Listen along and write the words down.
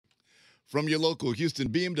From your local Houston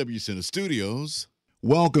BMW Center studios,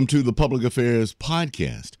 welcome to the Public Affairs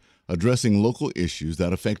Podcast, addressing local issues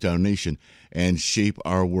that affect our nation and shape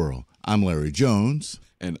our world. I'm Larry Jones.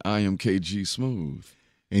 And I am KG Smooth.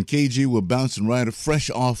 And KG, we're bouncing right fresh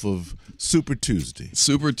off of Super Tuesday.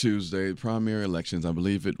 Super Tuesday, primary elections. I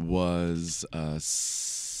believe it was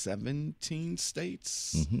 17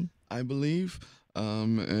 states, I believe.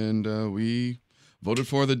 And we voted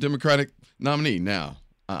for the Democratic nominee. Now,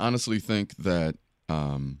 I honestly think that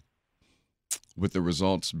with the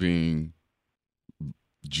results being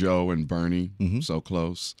Joe and Bernie so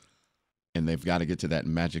close, and they've got to get to that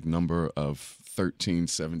magic number of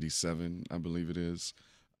 1377, I believe it is.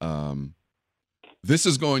 This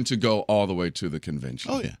is going to go all the way to the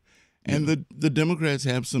convention. Oh, yeah. And the Democrats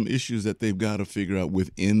have some issues that they've got to figure out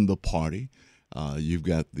within the party. You've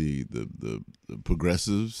got the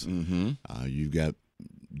progressives. You've got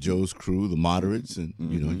Joe's crew, the moderates, and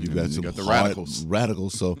you've got some the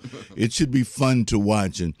radicals. So it should be fun to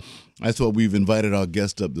watch, and that's why we've invited our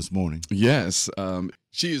guest up this morning. Yes,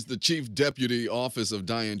 she is the Chief Deputy Office of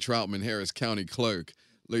Diane Troutman, Harris County Clerk.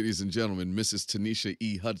 Ladies and gentlemen, Mrs. Tanisha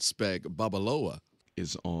E. Hudspag Babaloa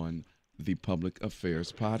is on the Public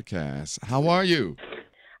Affairs Podcast. How are you?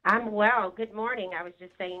 I'm well. Good morning. I was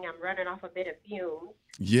just saying I'm running off a bit of fumes.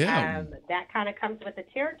 Yeah. That kind of comes with the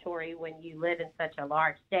territory when you live in such a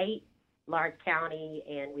large state, large county,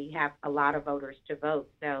 and we have a lot of voters to vote.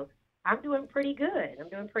 So I'm doing pretty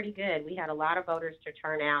good. We had a lot of voters to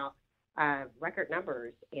turn out, record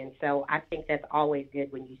numbers. And so I think that's always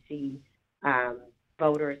good when you see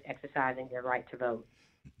voters exercising their right to vote.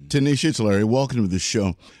 Tanisha, it's Larry. Welcome to the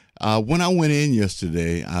show. When I went in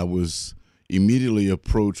yesterday, I was immediately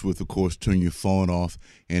approached with, of course, turn your phone off.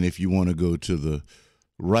 And if you want to go to the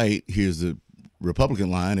right, here's the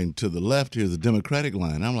Republican line, and to the left, here's the Democratic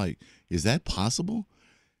line. I'm like, is that possible?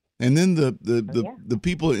 And then the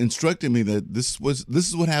people instructed me that this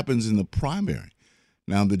is what happens in the primary.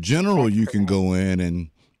 Now, the general, you can go in and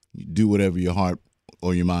do whatever your heart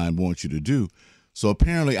or your mind wants you to do. So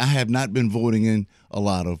apparently, I have not been voting in a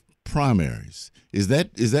lot of primaries. Is that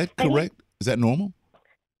correct? Is that normal?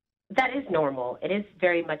 That is normal. It is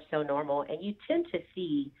very much so normal. And you tend to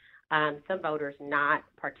see some voters not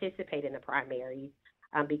participate in the primaries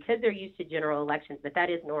because they're used to general elections, but that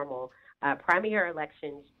is normal. Primary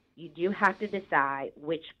elections, you do have to decide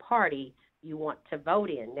which party you want to vote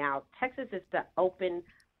in. Now, Texas is the open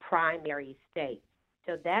primary state.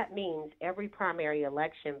 So that means every primary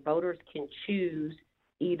election, voters can choose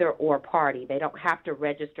either or party. They don't have to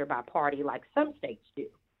register by party like some states do.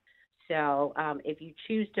 So if you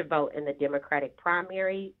choose to vote in the Democratic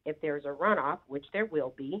primary, if there's a runoff, which there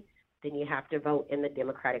will be, then you have to vote in the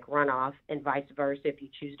Democratic runoff, and vice versa. If you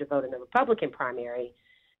choose to vote in the Republican primary,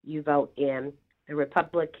 you vote in the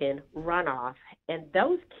Republican runoff. And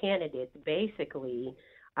those candidates basically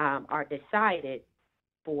are decided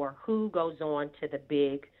for who goes on to the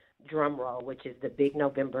big drum roll, which is the big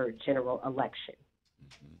November general election.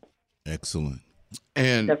 Excellent.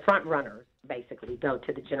 And the front runners basically go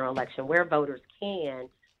to the general election where voters can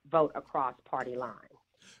vote across party lines.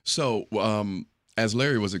 so, as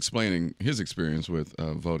Larry was explaining his experience with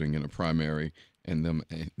voting in a primary and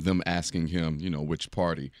them asking him, which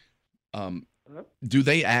party, do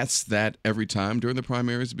they ask that every time during the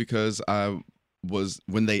primaries? Because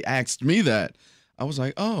when they asked me that, I was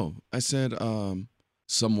like, oh, I said,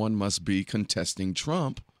 someone must be contesting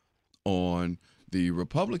Trump on the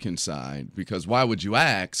Republican side, because why would you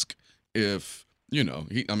ask if,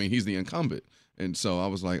 he's the incumbent. And so I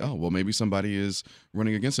was like, oh, well, maybe somebody is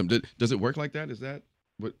running against him. Does it work like that? Is that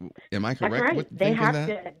what, am I correct? That's right. With They have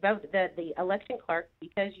that? to vote the election clerk,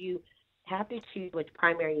 because you have to choose which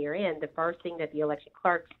primary you're in. The first thing that the election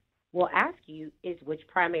clerks will ask you is which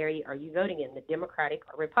primary are you voting in, the Democratic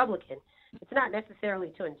or Republican. It's not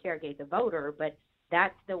necessarily to interrogate the voter, but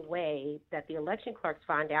that's the way that the election clerks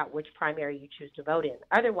find out which primary you choose to vote in.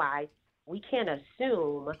 Otherwise, we can't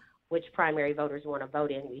assume which primary voters want to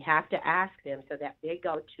vote in. We have to ask them so that they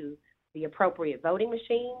go to the appropriate voting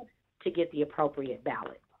machines to get the appropriate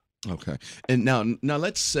ballot. Okay. And now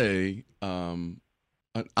let's say I'm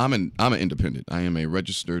an independent. I am a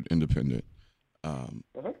registered independent.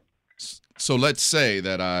 So let's say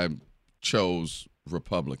that I chose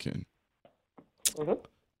Republican.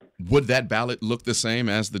 Would that ballot look the same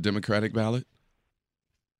as the Democratic ballot?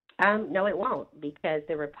 No, it won't, because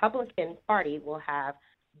the Republican Party will have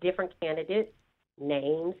different candidates,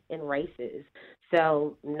 names, and races.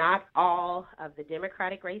 So not all of the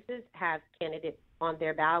Democratic races have candidates on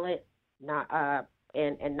their ballot,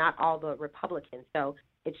 and not all the Republicans. So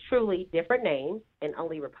it's truly different names and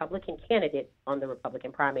only Republican candidates on the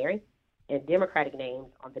Republican primary and Democratic names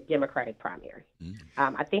on the Democratic primary.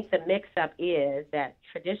 I think the mix-up is that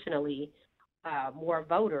traditionally more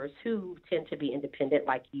voters who tend to be independent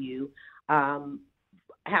like you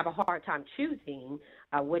have a hard time choosing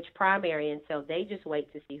which primary, and so they just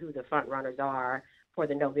wait to see who the front runners are for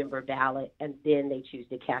the November ballot, and then they choose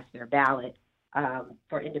to cast their ballot.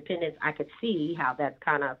 For independents, I could see how that's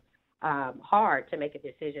kind of hard to make a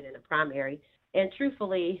decision in a primary. And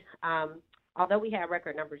truthfully, although we had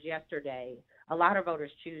record numbers yesterday, a lot of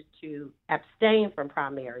voters choose to abstain from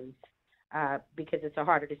primaries because it's a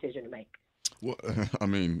harder decision to make. Well, I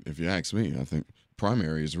mean, if you ask me, I think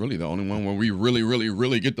primary is really the only one where we really, really,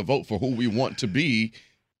 really get to vote for who we want to be,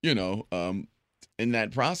 in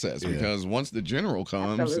that process. Yeah. Because once the general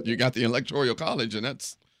comes, Absolutely. you got the electoral college, and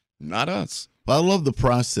that's not us. Well, I love the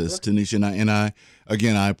process, Tanisha, and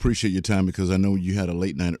I appreciate your time because I know you had a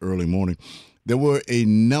late night, early morning. There were a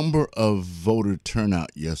number of voter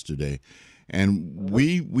turnout yesterday, and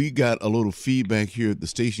we got a little feedback here at the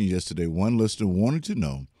station yesterday. One listener wanted to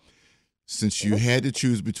know, since you had to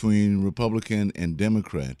choose between Republican and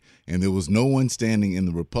Democrat, and there was no one standing in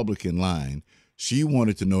the Republican line, she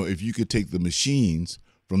wanted to know if you could take the machines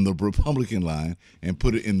from the Republican line and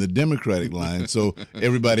put it in the Democratic line so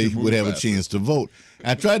everybody would have a chance to vote.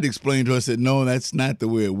 I tried to explain to her, I said, no, that's not the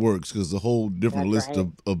way it works because it's a whole different list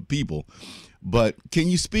of people. But can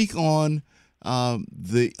you speak on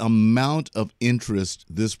the amount of interest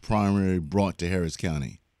this primary brought to Harris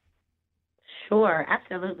County? Sure,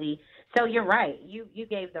 absolutely. So you're right. You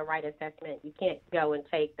gave the right assessment. You can't go and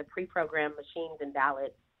take the pre-programmed machines and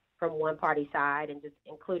ballots from one party side and just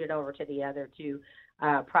include it over to the other to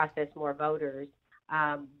process more voters.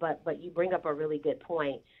 But you bring up a really good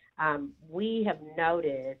point. We have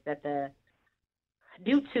noticed that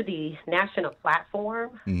due to the national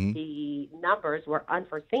platform, the numbers were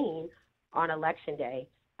unforeseen on Election Day.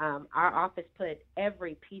 Our office put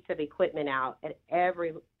every piece of equipment out at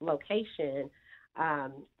every location.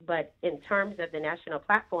 But in terms of the national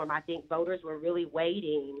platform, I think voters were really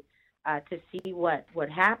waiting to see what would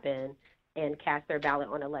happen and cast their ballot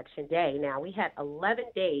on Election Day. Now, we had 11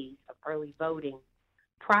 days of early voting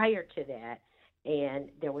prior to that, and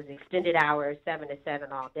there was extended hours, 7 to 7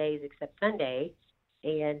 all days except Sunday.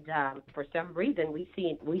 And for some reason, we've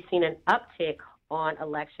seen an uptick on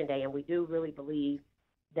Election Day, and we do really believe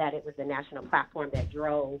that it was the national platform that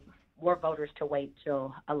drove more voters to wait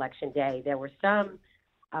till Election Day. There were some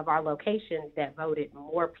of our locations that voted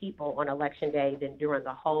more people on Election Day than during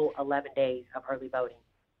the whole 11 days of early voting.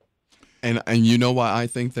 And you know why I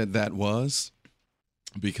think that was?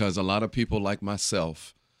 Because a lot of people like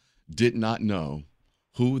myself did not know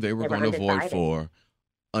who they were going to vote for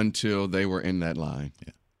until they were in that line.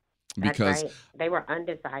 Yeah. Because right. They were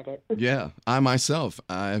undecided. Yeah.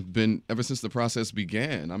 I've been, ever since the process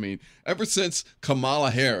began, I mean, ever since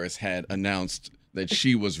Kamala Harris had announced that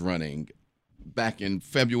she was running back in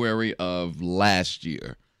February of last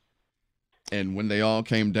year, and when they all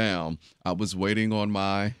came down, I was waiting on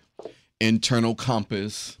my internal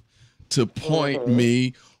compass to point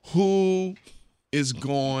me who is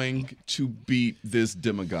going to beat this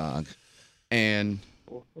demagogue. And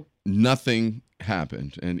nothing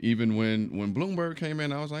happened. And even when Bloomberg came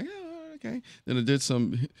in, I was like, oh, okay. Then I did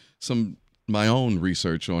some my own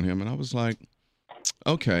research on him, and I was like,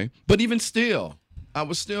 okay. But even still, I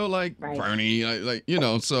was still like, right. Bernie,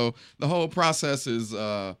 so the whole process is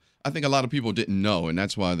I think a lot of people didn't know, and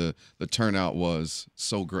that's why the turnout was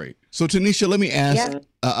so great. So, Tanisha, let me ask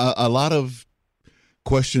a lot of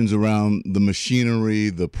questions around the machinery,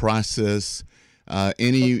 the process.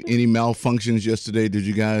 Any malfunctions yesterday? Did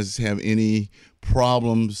you guys have any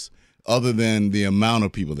problems other than the amount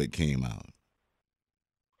of people that came out?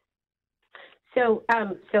 So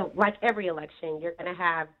like every election, you're going to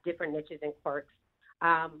have different niches and quirks.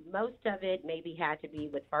 Most of it maybe had to be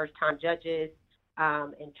with first-time judges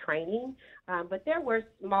and training, but there were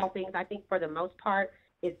small things. I think for the most part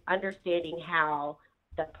is understanding how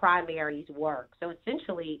the primaries work. So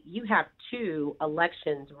essentially, you have two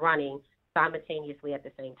elections running simultaneously at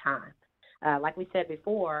the same time. Like we said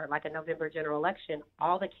before, like a November general election,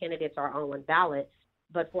 all the candidates are on one ballot.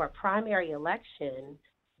 But for a primary election,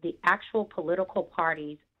 the actual political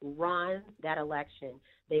parties run that election.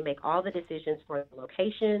 They make all the decisions for the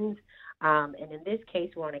locations. And in this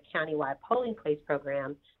case, we're on a countywide polling place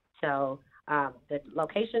program. So the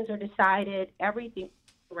locations are decided, everything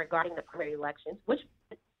regarding the primary elections, which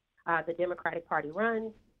the Democratic Party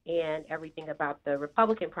runs, and everything about the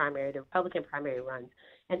Republican primary runs.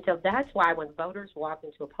 And so that's why when voters walk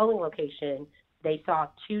into a polling location, they saw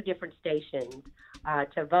two different stations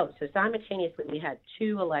to vote. So simultaneously, we had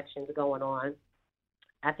two elections going on.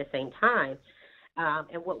 at the same time.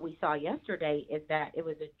 And what we saw yesterday is that it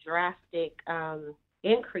was a drastic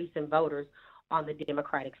increase in voters on the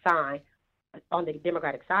Democratic side. On the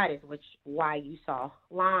Democratic side is which why you saw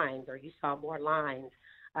lines, or you saw more lines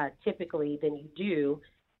typically than you do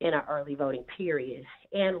in an early voting period,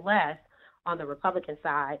 and less on the Republican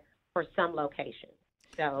side for some locations.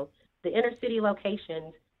 So the inner city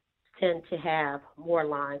locations tend to have more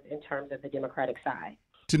lines in terms of the Democratic side.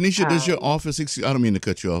 Tanisha, does your Um, office, I don't mean to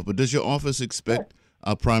cut you off, but does your office sure. expect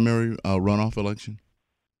a primary runoff election?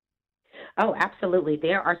 Oh, absolutely.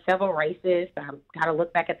 There are several races. Got to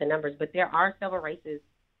look back at the numbers, but there are several races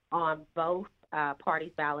on both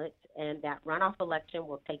parties' ballots, and that runoff election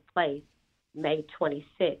will take place May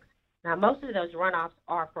 26th. Now, most of those runoffs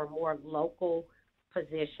are for more local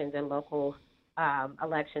positions and local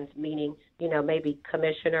elections, meaning, maybe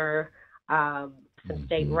commissioner, some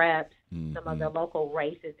state Mm-hmm. reps, some of Mm-hmm. the local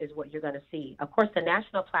races is what you're going to see. Of course, the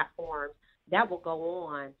national platforms, that will go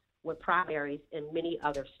on with primaries in many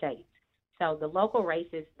other states. So the local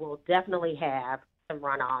races will definitely have some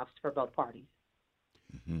runoffs for both parties.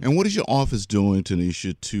 Mm-hmm. And what is your office doing,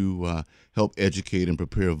 Tanisha, to help educate and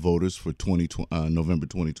prepare voters for November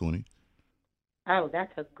 2020? Oh,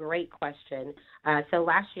 that's a great question. So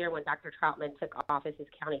last year, when Dr. Troutman took office as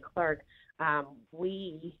county clerk,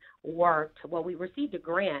 we we received a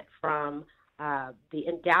grant from the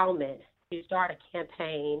endowment to start a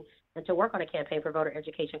campaign and to work on a campaign for voter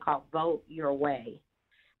education called Vote Your Way.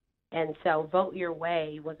 And so Vote Your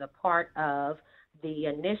Way was a part of the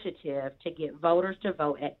initiative to get voters to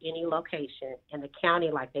vote at any location in the county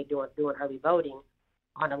like they do doing early voting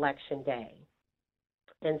on election day.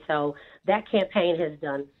 And so that campaign has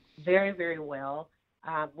done very, very well.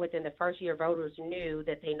 Within the first year, voters knew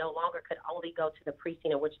that they no longer could only go to the precinct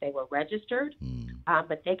in which they were registered, Mm.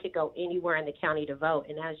 but they could go anywhere in the county to vote.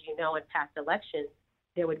 And as you know, in past elections,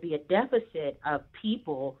 there would be a deficit of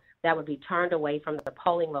people that would be turned away from the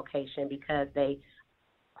polling location because they,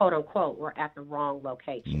 quote unquote, were at the wrong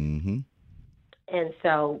location. Mm-hmm. And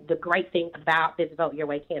so the great thing about this Vote Your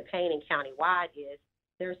Way campaign and countywide is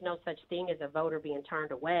there's no such thing as a voter being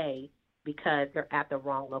turned away because they're at the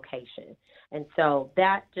wrong location. And so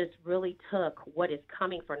that just really took what is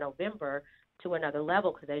coming for November to another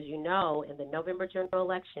level because, as you know, in the November general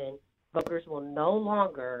election, voters will no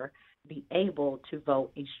longer be able to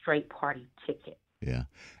vote a straight party ticket. Yeah.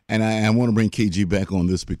 And I want to bring KG back on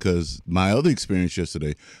this because my other experience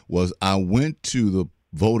yesterday was I went to the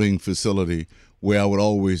voting facility where I would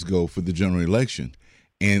always go for the general election,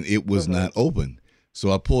 and it was Mm-hmm. not open.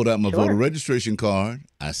 So I pulled out my voter Sure. registration card.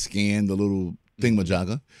 I scanned the little Mm-hmm.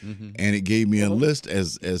 thingamajigga, Mm-hmm. and it gave me a Mm-hmm. list,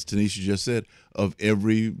 as Tanisha just said, of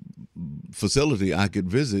every facility I could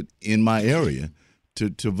visit in my area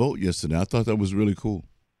to vote yesterday. I thought that was really cool.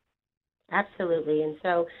 Absolutely. And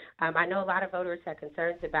so I know a lot of voters have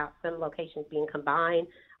concerns about some locations being combined.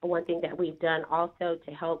 One thing that we've done also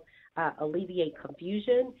to help alleviate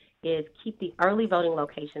confusion is keep the early voting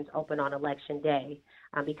locations open on election day.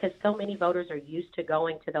 Because so many voters are used to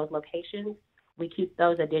going to those locations, we keep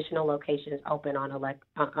those additional locations open on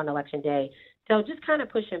election day. So just kind of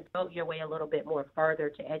push and vote your way a little bit more further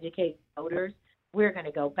to educate voters. We're going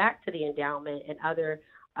to go back to the endowment and other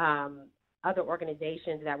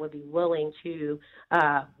organizations that would be willing to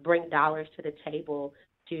bring dollars to the table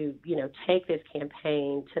to take this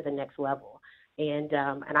campaign to the next level. And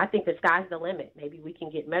I think the sky's the limit. Maybe we can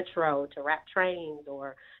get Metro to wrap trains,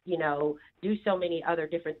 or do so many other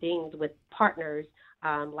different things with partners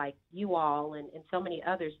like you all and so many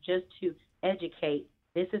others, just to educate.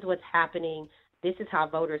 This is what's happening. This is how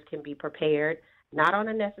voters can be prepared. Not on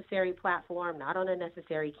a necessary platform, not on a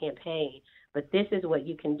necessary campaign, but this is what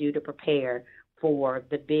you can do to prepare for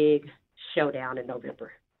the big showdown in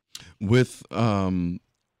November. With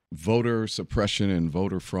voter suppression and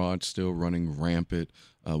voter fraud still running rampant,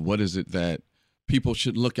 what is it that people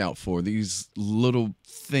should look out for? These little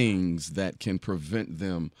things that can prevent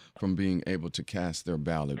them from being able to cast their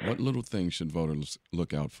ballot. What little things should voters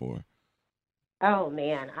look out for? Oh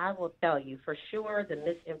man, I will tell you for sure the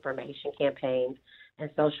misinformation campaigns and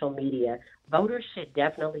social media. Voters should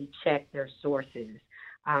definitely check their sources.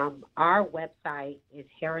 Our website is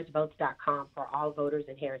harrisvotes.com for all voters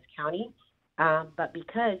in Harris County. But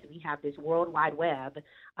because we have this World Wide Web,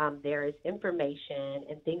 there is information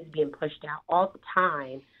and things being pushed out all the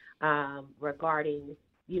time regarding,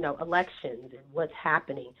 elections and what's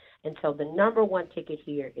happening. And so the number one ticket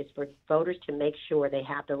here is for voters to make sure they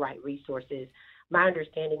have the right resources. My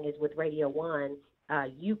understanding is with Radio One,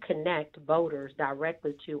 you connect voters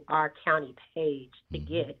directly to our county page to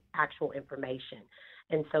Mm-hmm. get actual information.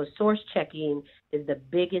 And so source checking is the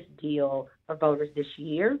biggest deal for voters this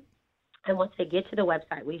year. And once they get to the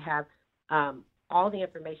website, we have all the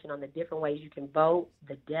information on the different ways you can vote,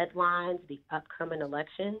 the deadlines, the upcoming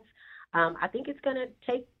elections. I think it's going to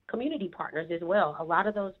take community partners as well. A lot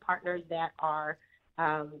of those partners that are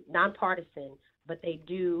nonpartisan, but they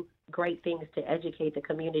do great things to educate the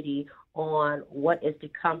community on what is to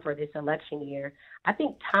come for this election year. I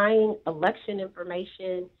think tying election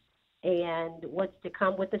information and what's to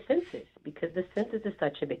come with the census, because the census is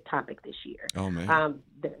such a big topic this year. Oh, man.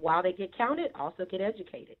 While they get counted, also get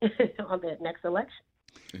educated on the next election.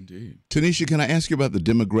 Indeed. Tanisha, can I ask you about the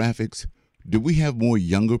demographics? Did we have more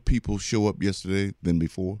younger people show up yesterday than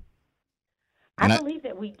before? I believe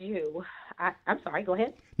that we do. I'm sorry, go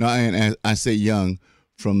ahead. No, and I say young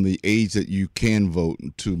from the age that you can vote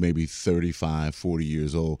to maybe 35, 40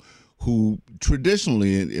 years old, who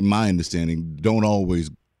traditionally, in my understanding, don't always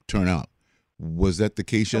turn out. Was that the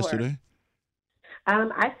case yesterday?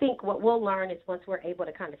 I think what we'll learn is once we're able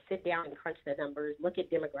to kind of sit down and crunch the numbers, look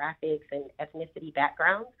at demographics and ethnicity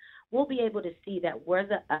backgrounds, we'll be able to see that where's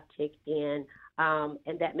the uptick in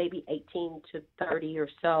and that maybe 18 to 30 or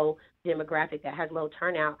so demographic that has low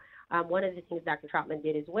turnout. One of the things Dr. Troutman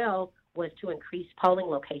did as well was to increase polling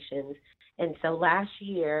locations. And so last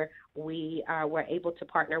year, we were able to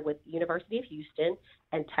partner with University of Houston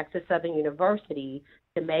and Texas Southern University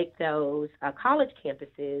to make those college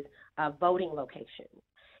campuses voting locations.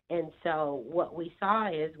 And so what we saw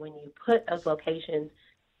is when you put those locations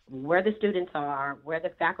where the students are, where the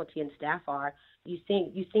faculty and staff are, you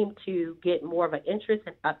seem to get more of an interest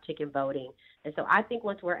and uptick in voting. And so I think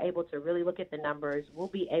once we're able to really look at the numbers, we'll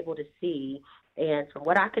be able to see, and from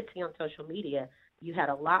what I could see on social media, you had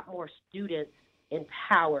a lot more students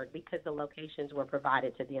empowered because the locations were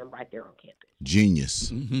provided to them right there on campus.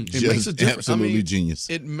 Genius. Mm-hmm. It makes a difference. Absolutely genius.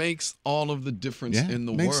 It makes all of the difference in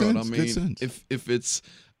the makes world. Sense. I Good mean, sense. if it's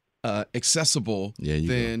accessible,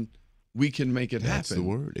 then we can make it happen. That's the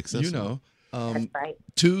word, accessible. You know, That's right.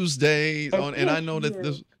 Tuesdays on, and I know that TSU.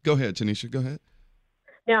 this. Go ahead, Tanisha. Go ahead.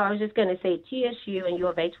 No, I was just going to say TSU and U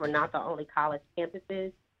of H were not the only college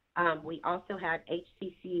campuses. We also had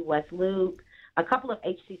HCC West Loop, a couple of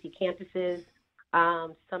HCC campuses,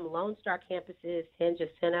 some Lone Star campuses, San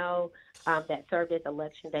Jacinto, that served as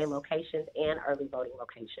election day locations and early voting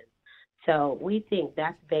locations. So we think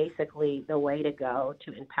that's basically the way to go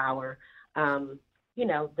to empower,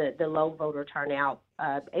 the low voter turnout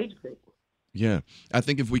age group. Yeah, I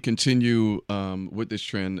think if we continue with this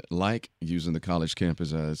trend, like using the college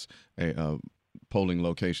campus as a polling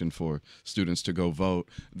location for students to go vote,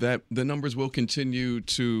 that the numbers will continue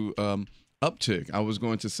to uptick. I was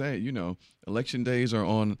going to say, election days are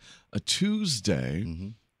on a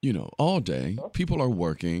Tuesday, all day. People are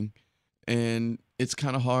working, and it's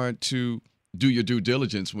kind of hard to do your due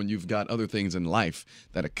diligence when you've got other things in life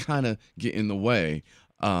that are kind of get in the way.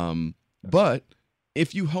 But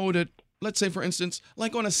if you hold it, let's say, for instance,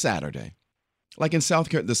 like on a Saturday, like in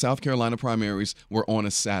the South Carolina primaries were on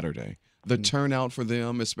a Saturday. The turnout for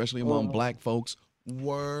them, especially among black folks,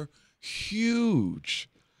 were huge.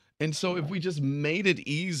 And so if we just made it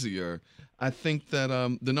easier, I think that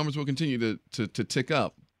the numbers will continue to tick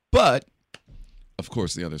up. But, of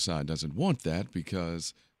course, the other side doesn't want that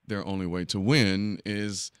because their only way to win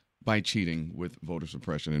is by cheating with voter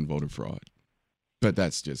suppression and voter fraud. But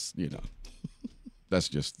that's just, that's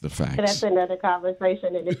just the facts. That's another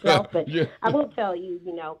conversation in itself. But Yeah. I will tell you,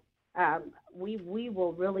 we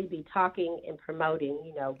will really be talking and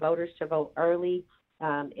promoting, voters to vote early.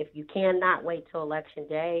 If you cannot wait till Election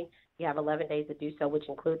Day, you have 11 days to do so, which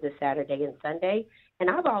includes the Saturday and Sunday. And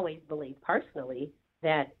I've always believed personally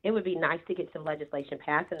that it would be nice to get some legislation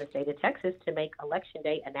passed in the state of Texas to make Election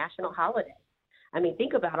Day a national holiday. I mean,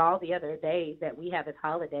 think about all the other days that we have as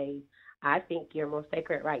holidays. I think your most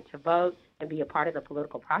sacred right to vote and be a part of the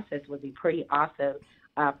political process would be pretty awesome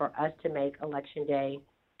for us to make Election Day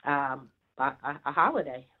a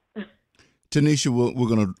holiday. Tanisha,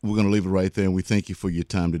 we're gonna leave it right there, and we thank you for your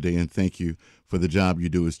time today, and thank you for the job you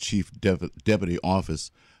do as Chief Deputy Office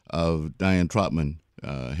of Diane Troutman,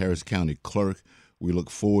 Harris County Clerk. We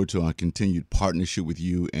look forward to our continued partnership with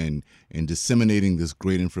you and disseminating this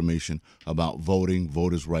great information about voting,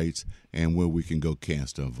 voters' rights, and where we can go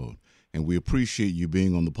cast our vote. And we appreciate you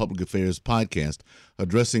being on the Public Affairs Podcast,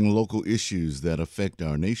 addressing local issues that affect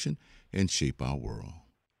our nation and shape our world.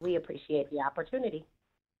 We appreciate the opportunity.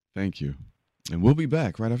 Thank you. And we'll be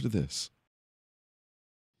back right after this.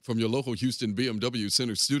 From your local Houston BMW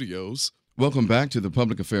Center studios, welcome back to the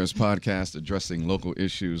Public Affairs Podcast, addressing local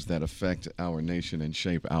issues that affect our nation and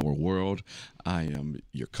shape our world. I am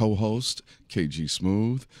your co-host, KG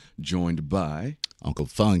Smooth, joined by Uncle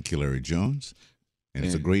Funky Larry Jones. And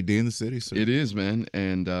it's a great day in the city, sir. It is, man.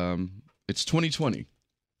 And it's 2020.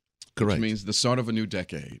 Correct. Which means the start of a new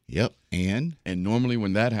decade. Yep. And normally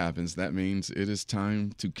when that happens, that means it is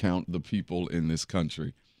time to count the people in this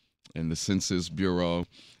country. And the Census Bureau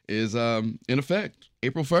is in effect.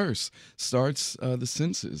 April 1st starts the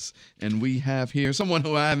census. And we have here someone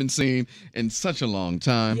who I haven't seen in such a long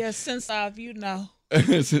time. Yes, since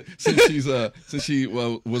since she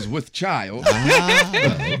was with child.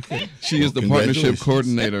 Okay. She is the partnership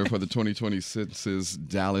coordinator for the 2020 Census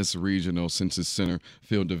Dallas Regional Census Center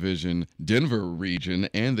Field Division, Denver region,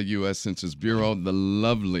 and the U.S. Census Bureau. The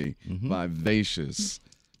lovely, vivacious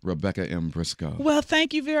Rebecca M. Briscoe. Well,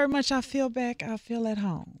 thank you very much. I feel at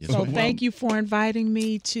home. Yes. So thank you for inviting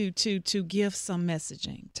me to give some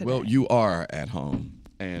messaging today. Well, you are at home,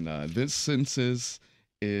 and this census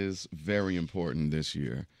is very important this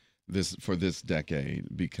year, for this decade,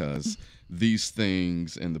 because these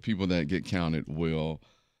things and the people that get counted will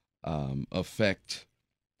affect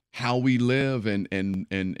how we live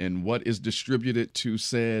and what is distributed to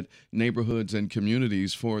said neighborhoods and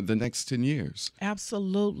communities for the next 10 years.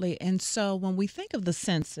 Absolutely. And so when we think of the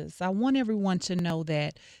census, I want everyone to know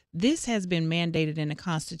that this has been mandated in the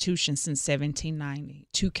Constitution since 1790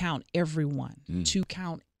 to count everyone, to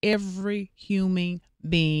count every human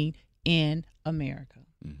being in America.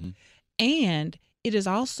 And it is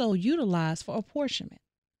also utilized for apportionment.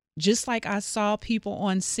 Just like I saw people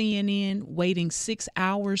on CNN waiting 6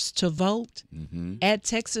 hours to vote at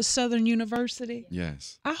Texas Southern University.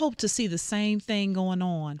 Yes. I hope to see the same thing going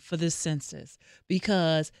on for this census,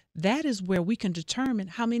 because that is where we can determine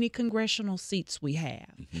how many congressional seats we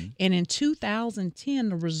have. And in 2010,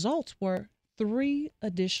 the results were 3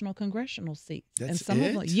 additional congressional seats. That's and some it?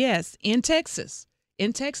 of them, yes, in Texas.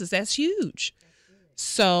 In Texas, that's huge.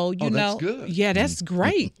 So that's good. Yeah, that's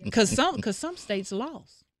great, because some states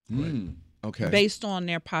lost. Okay. Based on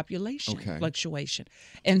their population fluctuation.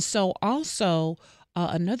 And so also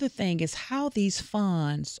another thing is how these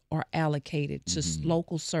funds are allocated to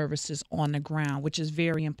local services on the ground, which is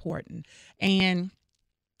very important. And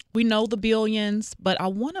we know the billions, but I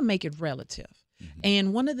want to make it relative.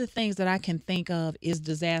 And one of the things that I can think of is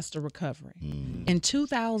disaster recovery. In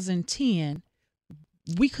 2010,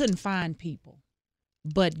 we couldn't find people.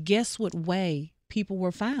 But guess what way people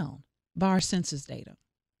were found? By our census data.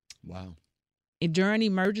 Wow. During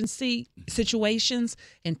emergency situations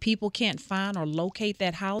and people can't find or locate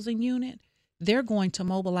that housing unit, they're going to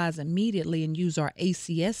mobilize immediately and use our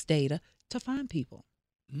ACS data to find people.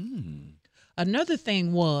 Another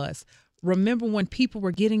thing was, remember when people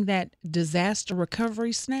were getting that disaster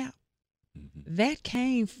recovery SNAP? That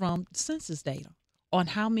came from census data on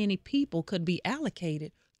how many people could be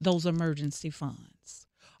allocated those emergency funds.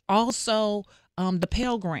 Also, the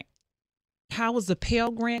Pell Grant. How is the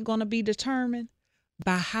Pell Grant going to be determined?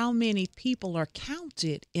 By how many people are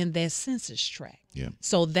counted in that census tract. Yeah.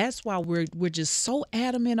 So that's why we're just so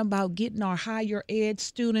adamant about getting our higher ed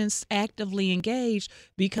students actively engaged,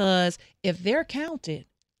 because if they're counted,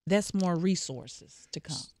 that's more resources to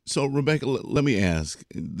come. So, Rebecca, let me ask.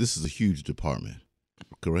 This is a huge department,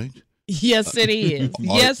 correct? Yes, it is.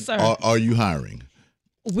 Yes, sir. Are you hiring?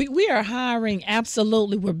 We are hiring,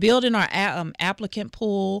 absolutely. We're building our applicant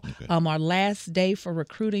pool. Okay. Our last day for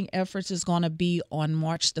recruiting efforts is going to be on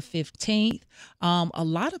March the 15th. A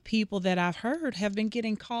lot of people that I've heard have been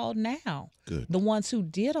getting called now. Good. The ones who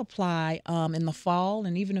did apply in the fall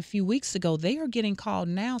and even a few weeks ago, they are getting called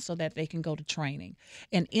now so that they can go to training.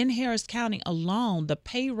 And in Harris County alone, the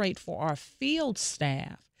pay rate for our field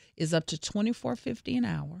staff is up to $24.50 an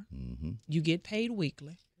hour. You get paid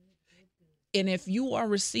weekly. And if you are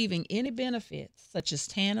receiving any benefits, such as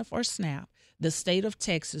TANF or SNAP, the state of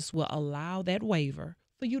Texas will allow that waiver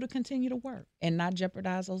for you to continue to work and not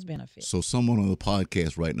jeopardize those benefits. So someone on the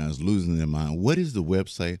podcast right now is losing their mind. What is the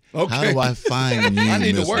website? Okay. How do I find you? I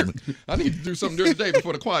need to work. I need to do something during the day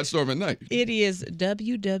before the quiet storm at night. It is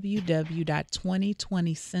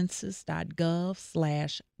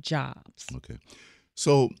www.2020census.gov/jobs. Okay.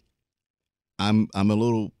 So I'm a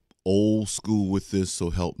little old school with this,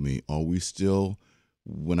 so help me. Are we still,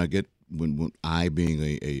 when I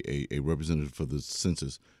being a representative for the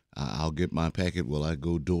census, I'll get my packet, will I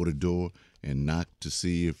go door to door and knock to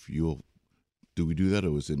see if do we do that,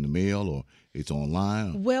 or is it in the mail, or it's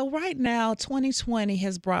online? Well, right now, 2020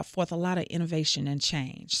 has brought forth a lot of innovation and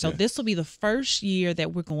change. So this will be the first year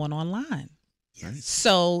that we're going online. Yes.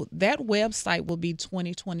 So that website will be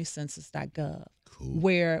 2020census.gov.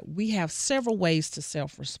 Where we have several ways to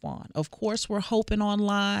self-respond. Of course, we're hoping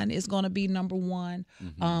online is going to be number one.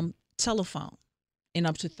 Telephone in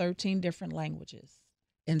up to 13 different languages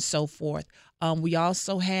and so forth. We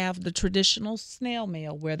also have the traditional snail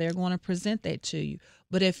mail where they're going to present that to you.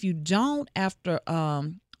 But if you don't, after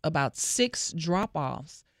about 6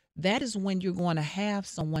 drop-offs, that is when you're going to have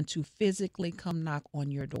someone to physically come knock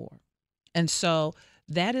on your door. And so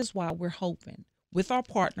that is why we're hoping with our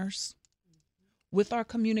partners, with our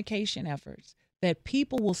communication efforts, that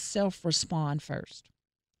people will self-respond first.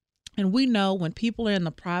 And we know when people are in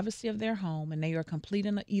the privacy of their home and they are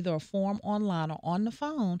completing either a form online or on the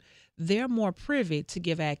phone, they're more privy to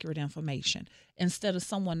give accurate information instead of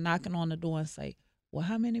someone knocking on the door and say, well,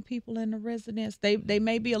 how many people in the residence? They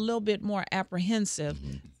may be a little bit more apprehensive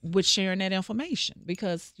with sharing that information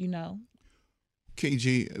because,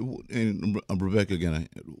 KG and Rebecca, again,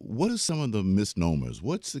 what are some of the misnomers?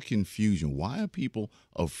 What's the confusion? Why are people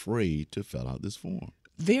afraid to fill out this form?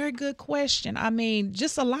 Very good question. I mean,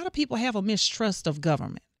 just a lot of people have a mistrust of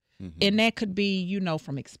government. And that could be,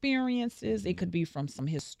 from experiences. It could be from some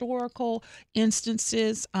historical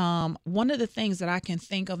instances. One of the things that I can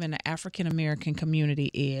think of in the African-American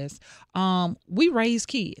community is we raise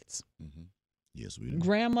kids. Yes, we do.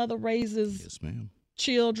 Grandmother raises yes, ma'am.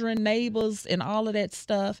 Children, neighbors, and all of that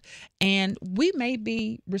stuff. And we may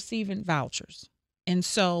be receiving vouchers. And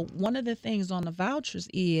so one of the things on the vouchers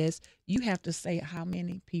is you have to say how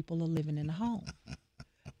many people are living in the home.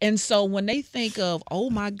 And so when they think of, oh,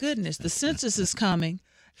 my goodness, the census is coming,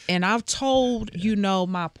 and I've told,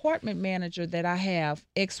 my apartment manager that I have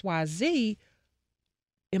XYZ,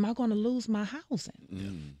 am I going to lose my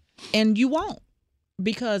housing? And you won't,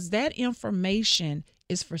 because that information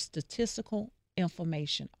is for statistical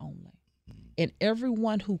information only. And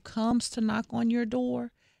everyone who comes to knock on your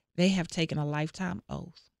door, they have taken a lifetime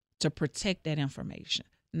oath to protect that information,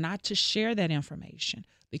 not to share that information,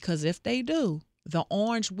 because if they do, the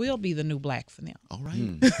orange will be the new black for them. All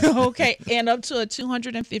right. Okay. And up to a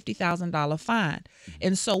 $250,000 fine.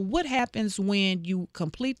 And so what happens when you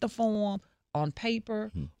complete the form on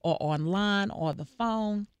paper or online or the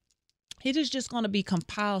phone? It is just going to be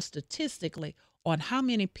compiled statistically on how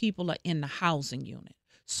many people are in the housing unit.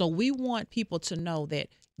 So we want people to know that,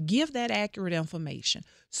 give that accurate information.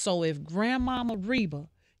 So if Grandmama Reba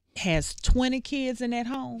has 20 kids in that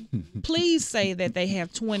home, please say that they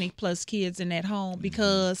have 20 plus kids in that home,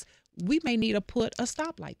 because we may need to put a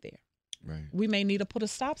stoplight there. Right. We may need to put a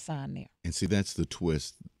stop sign there. And see, that's the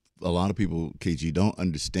twist. A lot of people, KG, don't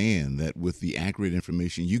understand that with the accurate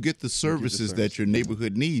information, you get the services that your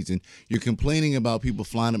neighborhood needs. And you're complaining about people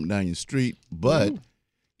flying up and down your street, but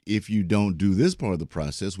if you don't do this part of the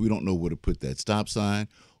process, we don't know where to put that stop sign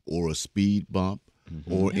or a speed bump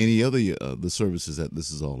or any other the services that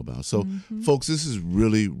this is all about. So, folks, this is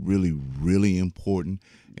really, really, really important.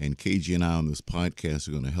 And KG and I on this podcast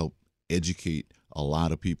are going to help educate a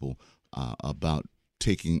lot of people about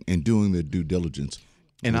taking and doing their due diligence.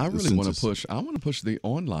 And I really want to push. I want to push the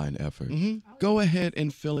online effort. Go ahead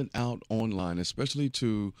and fill it out online, especially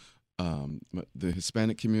to the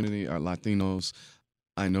Hispanic community, our Latinos.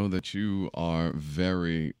 I know that you are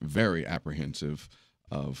very, very apprehensive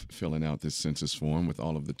of filling out this census form with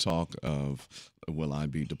all of the talk of, will I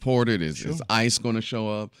be deported? Is ICE going to show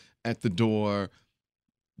up at the door?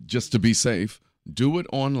 Just to be safe, do it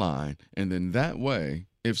online. And then that way,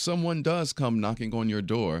 if someone does come knocking on your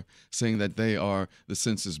door saying that they are the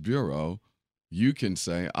Census Bureau, you can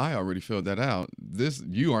say, I already filled that out.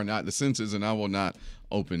 You are not the census, and I will not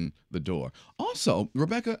open the door. Also,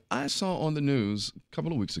 Rebecca, I saw on the news a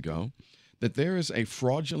couple of weeks ago that there is a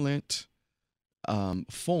fraudulent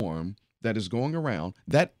form that is going around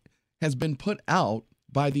that has been put out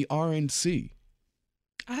by the RNC.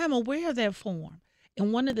 I am aware of that form.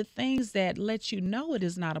 And one of the things that lets you know it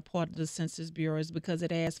is not a part of the Census Bureau is because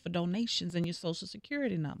it asks for donations and your Social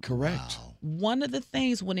Security number. Correct. Wow. One of the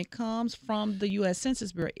things when it comes from the U.S.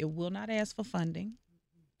 Census Bureau, it will not ask for funding.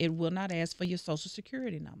 It will not ask for your Social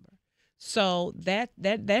Security number. So that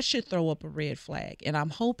should throw up a red flag. And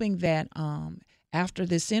I'm hoping that after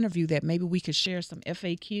this interview that maybe we could share some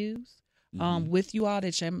FAQs with you all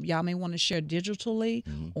that y'all may want to share digitally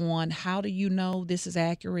on how do you know this is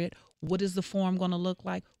accurate? What is the form going to look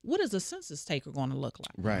like? What is a census taker going to look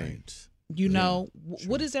like? Right.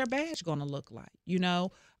 What is their badge going to look like?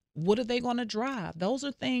 What are they going to drive? Those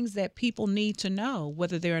are things that people need to know,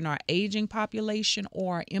 whether they're in our aging population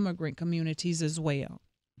or our immigrant communities as well.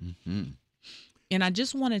 And I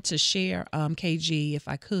just wanted to share, KG, if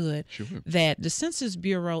I could, that the Census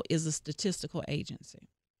Bureau is a statistical agency.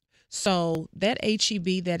 So that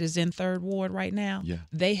HEB that is in Third Ward right now,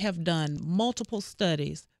 they have done multiple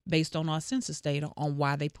studies based on our census data on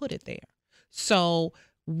why they put it there. So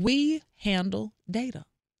we handle data.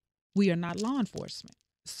 We are not law enforcement.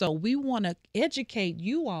 So we want to educate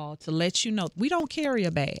you all to let you know we don't carry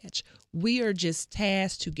a badge. We are just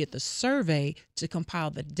tasked to get the survey to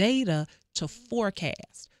compile the data to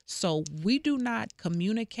forecast. So we do not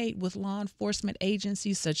communicate with law enforcement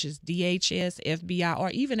agencies such as DHS, FBI, or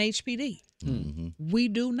even HPD. Mm-hmm. We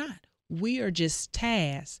do not. We are just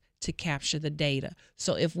tasked to capture the data.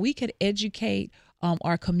 So if we could educate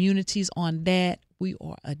our communities on that, we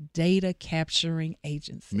are a data capturing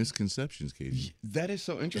agency. Misconceptions, Katie. That is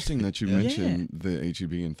so interesting that you mentioned the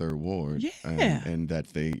HEB in Third Ward, Yeah. and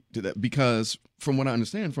that they did that, because from what I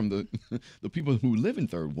understand from the the people who live in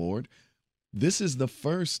Third Ward, this is the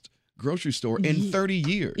first grocery store in 30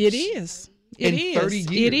 years. It is. In 30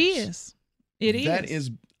 years. It is. It is. That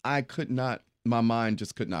is, I could not, my mind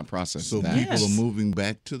just could not process So that. people Yes. are moving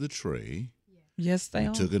back to the tray. Yes, they We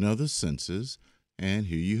are. took another census, and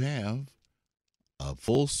here you have a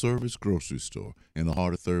full-service grocery store in the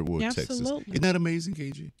heart of Third Ward, Texas. Absolutely. Isn't that amazing,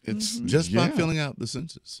 KG? It's Just by yeah. filling out the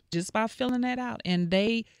census. Just by filling that out. And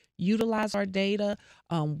they utilize our data.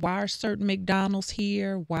 Why are certain McDonald's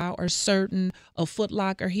here? Why are certain a Foot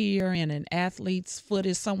Locker here and an athlete's foot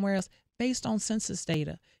is somewhere else? Based on census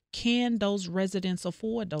data. Can those residents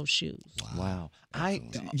afford those shoes? Wow. I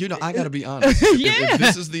got to be honest. If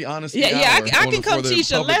this is the honesty Yeah, hour I on can the come For the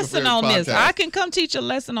teach a Public lesson Affairs on this. podcast, I can come teach a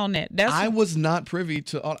lesson on that. That's I was not privy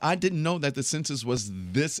to, I didn't know that the census was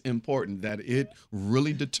this important, that it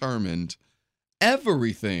really determined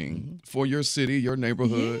everything for your city, your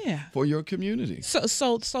neighborhood, Yeah. for your community. So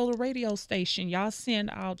the radio station, y'all send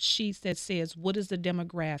out sheets that says what is the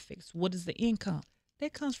demographics, what is the income.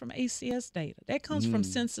 That comes from ACS data. That comes from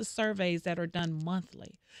census surveys that are done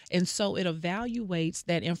monthly. And so it evaluates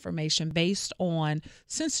that information based on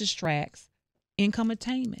census tracts, income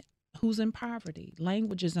attainment, who's in poverty,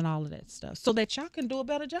 languages, and all of that stuff, so that y'all can do a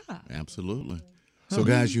better job. Absolutely. So,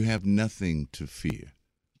 guys, you have nothing to fear.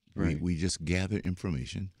 Right. We just gather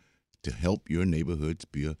information to help your neighborhoods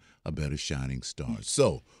be a better shining star.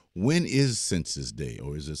 So, when is Census Day,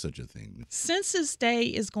 or is there such a thing? Census Day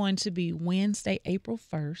is going to be Wednesday, April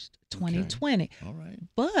 1st, 2020. All right.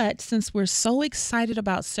 But since we're so excited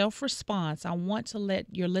about self-response, I want to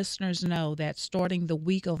let your listeners know that starting the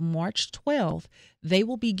week of March 12th, they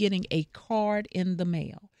will be getting a card in the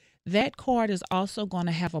mail. That card is also going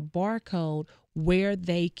to have a barcode where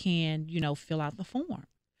they can, fill out the form.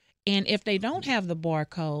 And if they don't have the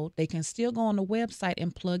barcode, they can still go on the website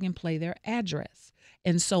and plug and play their address.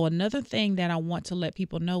 And so another thing that I want to let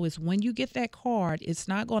people know is when you get that card, it's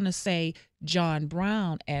not going to say John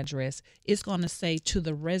Brown address. It's going to say to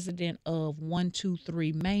the resident of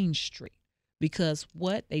 123 Main Street, because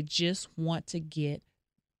they just want to get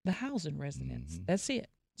the housing residents. That's it.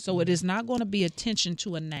 So it is not going to be attention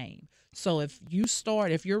to a name. So if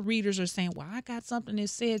your readers are saying, well, I got something that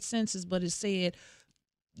said census, but it said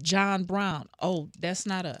John Brown. Oh, that's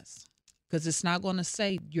not us. Because it's not going to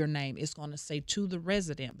say your name. It's going to say to the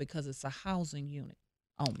resident, because it's a housing unit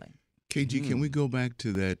only. KG, can we go back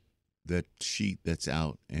to that sheet that's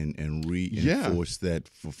out and reinforce that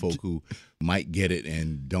for folk who might get it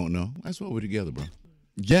and don't know? That's why we're together, bro.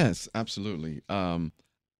 Yes, absolutely. I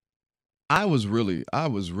was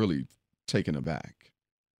really taken aback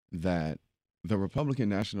that the Republican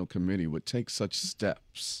National Committee would take such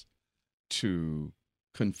steps to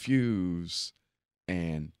confuse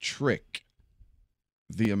and trick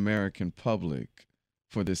the American public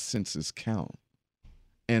for this census count.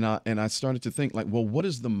 And I started to think, like, well, what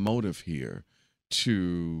is the motive here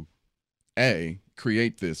to A,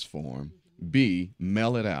 create this form, B,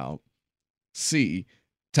 mail it out, C,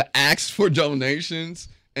 to ask for donations,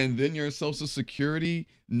 and then your social security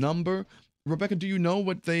number? Rebecca, do you know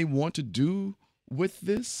what they want to do with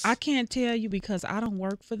this? I can't tell you because I don't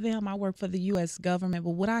work for them. I work for the U.S. government.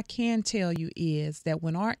 But what I can tell you is that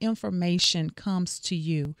when our information comes to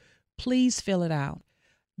you, please fill it out.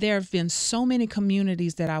 There have been so many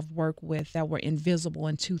communities that I've worked with that were invisible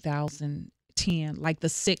in 2010, like the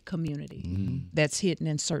Sikh community that's hidden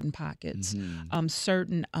in certain pockets,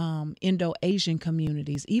 certain Indo-Asian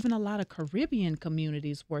communities, even a lot of Caribbean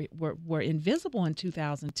communities were invisible in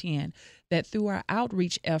 2010, that through our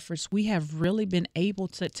outreach efforts, we have really been able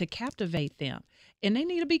to captivate them. And they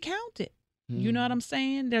need to be counted. You know what I'm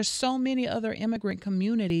saying? There's so many other immigrant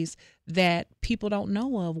communities that people don't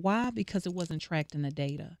know of. Why? Because it wasn't tracked in the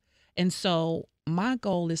data. And so my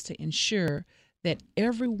goal is to ensure that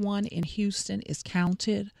everyone in Houston is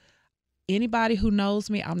counted. Anybody who knows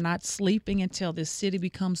me, I'm not sleeping until this city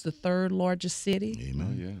becomes the third largest city.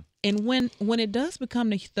 Amen. Oh, yeah. And when it does become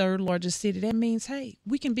the third largest city, that means, hey,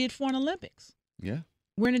 we can bid for an Olympics. Yeah.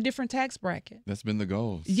 We're in a different tax bracket. That's been the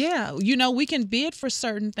goal. Yeah, we can bid for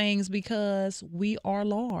certain things because we are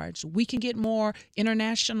large. We can get more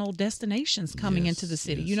international destinations coming into the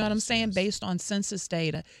city. You know what I'm saying? Based on census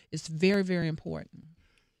data, it's very, very important.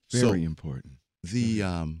 Very important. The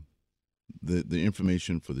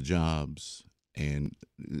information for the jobs, and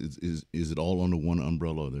is it all under one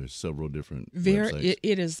umbrella, or there's several different websites?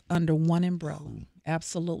 It is under one umbrella. Cool.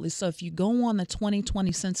 Absolutely. So if you go on the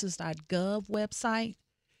 2020 census.gov website,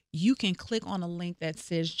 you can click on a link that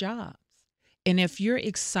says jobs. And if you're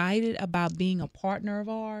excited about being a partner of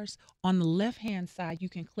ours, on the left-hand side, you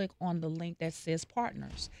can click on the link that says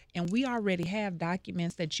partners. And we already have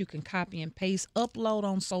documents that you can copy and paste, upload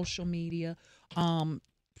on social media,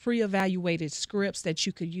 pre-evaluated scripts that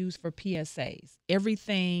you could use for PSAs.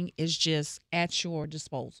 Everything is just at your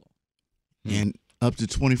disposal. And up to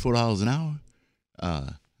 $24 an hour?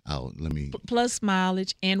 Plus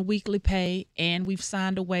mileage and weekly pay, and we've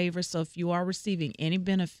signed a waiver, so if you are receiving any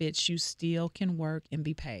benefits, you still can work and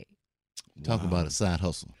be paid. Talk about a side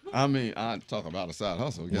hustle. I mean, I talk about a side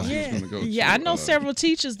hustle. Guess yeah, who's gonna go I know several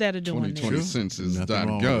teachers that are doing 2020 this.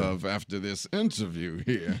 census.gov after this interview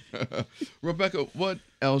here. Rebecca, what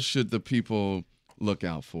else should the people look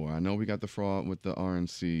out for? I know we got the fraud with the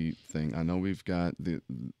RNC thing. I know we've got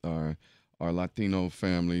our Latino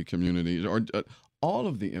family community, or all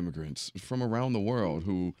of the immigrants from around the world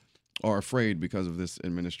who are afraid because of this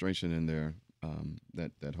administration and their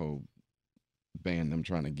that whole ban, them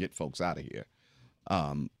trying to get folks out of here.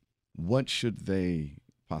 What should they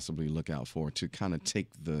possibly look out for to kind of take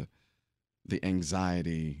the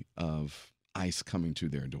anxiety of ICE coming to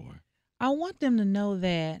their door? I want them to know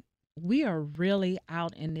that we are really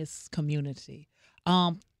out in this community.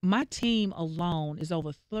 My team alone is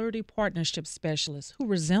over 30 partnership specialists who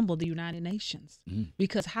resemble the United Nations. Mm-hmm.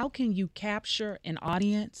 Because how can you capture an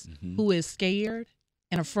audience who is scared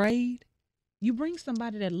and afraid? You bring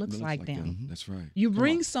somebody that looks like them. Mm-hmm. That's right. You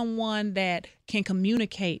bring someone that can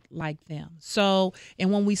communicate like them. So,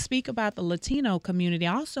 and when we speak about the Latino community,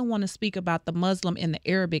 I also want to speak about the Muslim and the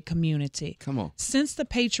Arabic community. Come on. Since the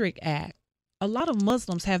Patriot Act, a lot of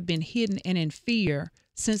Muslims have been hidden and in fear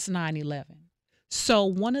since 9/11. So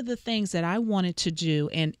one of the things that I wanted to do,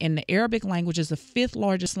 and the Arabic language is the 5th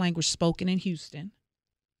largest language spoken in Houston,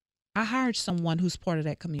 I hired someone who's part of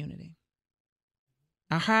that community.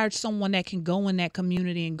 I hired someone that can go in that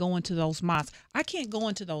community and go into those mosques. I can't go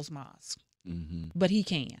into those mosques, but he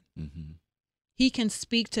can. Mm-hmm. He can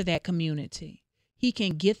speak to that community. He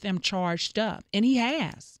can get them charged up, and he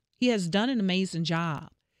has. He has done an amazing job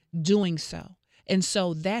doing so. And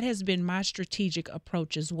so that has been my strategic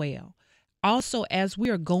approach as well. Also, as we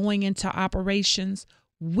are going into operations,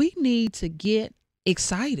 we need to get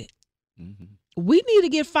excited. Mm-hmm. We need to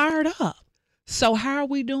get fired up. So how are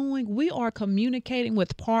we doing? We are communicating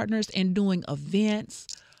with partners and doing events,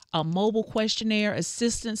 a mobile questionnaire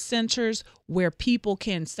assistance centers where people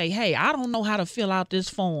can say, hey, I don't know how to fill out this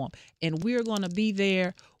form. And we're going to be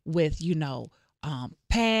there with,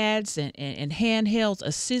 pads and handhelds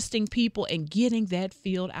assisting people and getting that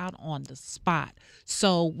filled out on the spot.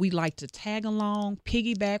 So we like to tag along,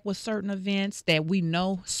 piggyback with certain events that we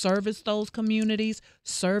know service those communities,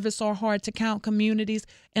 service our hard to count communities,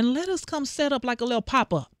 and let us come set up like a little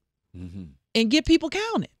pop-up and get people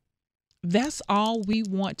counted. That's all we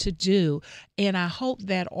want to do. And I hope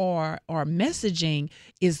that our messaging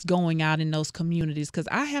is going out in those communities, because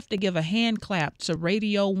I have to give a hand clap to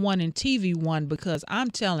Radio 1 and TV 1, because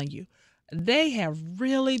I'm telling you, they have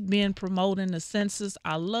really been promoting the census.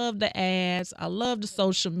 I love the ads. I love the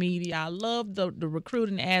social media. I love the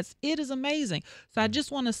recruiting ads. It is amazing. So I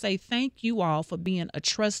just want to say thank you all for being a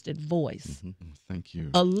trusted voice. Mm-hmm. Thank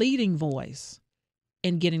you. A leading voice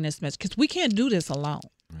in getting this message, because we can't do this alone.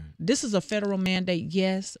 Right. This is a federal mandate,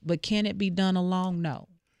 yes, but can it be done alone? No.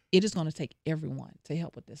 It is going to take everyone to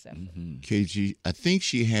help with this effort. Mm-hmm. KG, I think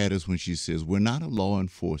she had us when she says we're not a law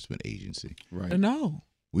enforcement agency. Right. No.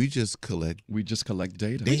 We just collect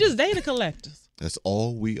data. We're just data collectors. That's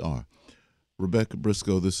all we are. Rebecca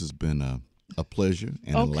Briscoe, this has been a pleasure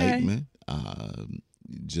and enlightenment.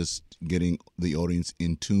 Just getting the audience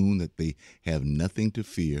in tune that they have nothing to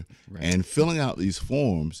fear. Right. And filling out these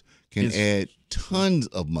forms can add tons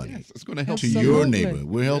of money. Yes, it's going to help to your neighborhood.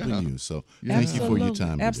 We're helping you. So thank you for your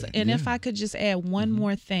time today. And if I could just add one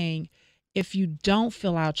more thing, if you don't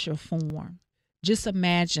fill out your form, just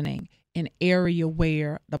imagining an area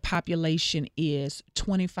where the population is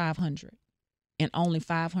 2,500 and only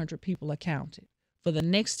 500 people are counted. For the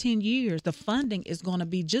next 10 years, the funding is going to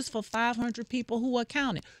be just for 500 people who are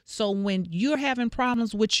counted. So when you're having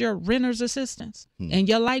problems with your renter's assistance and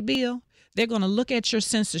your light bill, they're going to look at your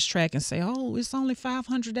census tract and say, oh, it's only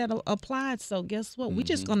 500 that applied. So guess what? We're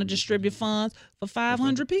just going to distribute funds for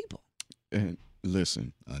 500 people. And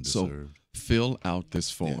listen, Undeserved. so fill out this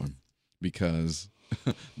form because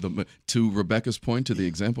to Rebecca's point, to the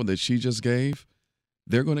example that she just gave,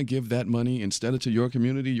 they're going to give that money instead of to your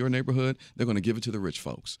community, your neighborhood, they're going to give it to the rich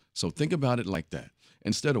folks. So think about it like that.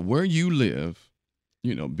 Instead of where you live,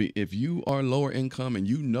 if you are lower income and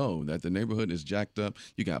you know that the neighborhood is jacked up,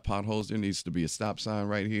 you got potholes, there needs to be a stop sign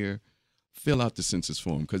right here, fill out the census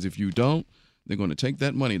form. Because if you don't, they're going to take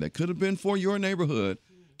that money that could have been for your neighborhood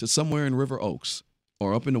to somewhere in River Oaks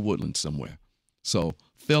or up in the Woodlands somewhere. So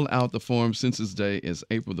fill out the form. Census Day is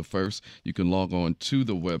April the 1st. You can log on to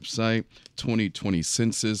the website,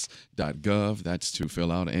 2020census.gov. That's to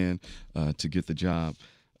fill out and to get the job.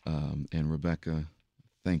 And Rebecca,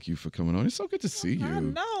 thank you for coming on. It's so good to see you. I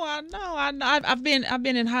know. I've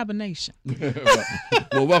been in hibernation.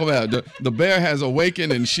 Well, welcome back. The bear has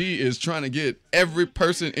awakened, and she is trying to get every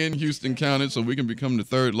person in Houston counted so we can become the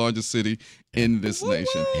 3rd largest city in this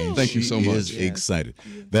nation. And Thank you so much. She is excited.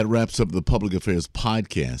 That wraps up the Public Affairs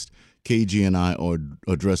podcast. KG and I are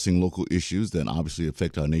addressing local issues that obviously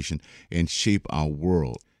affect our nation and shape our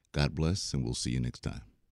world. God bless, and we'll see you next time.